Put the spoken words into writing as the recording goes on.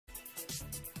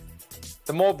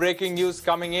Some more breaking news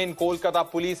coming in. Kolkata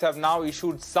police have now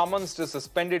issued summons to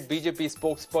suspended BJP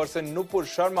spokesperson Nupur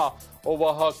Sharma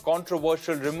over her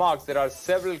controversial remarks. There are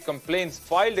several complaints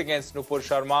filed against Nupur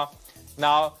Sharma.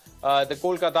 Now, the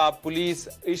Kolkata police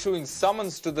issuing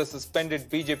summons to the suspended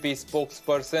BJP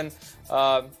spokesperson,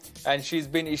 and she's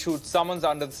been issued summons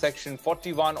under Section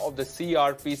 41 of the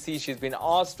CRPC. She's been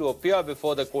asked to appear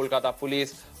before the Kolkata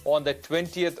police on the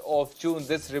 20th of June.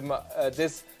 This,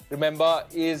 remember,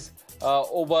 is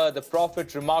over the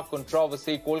Prophet remark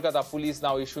controversy. Kolkata police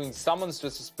now issuing summons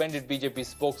to suspended BJP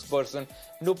spokesperson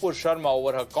Nupur Sharma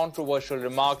over her controversial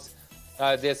remarks.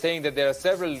 They're saying that there are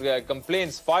several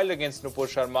complaints filed against Nupur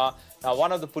Sharma. Now,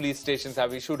 one of the police stations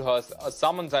have issued her a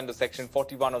summons under Section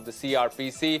 41 of the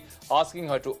CRPC, asking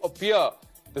her to appear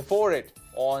before it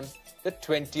on the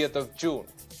 20th of June.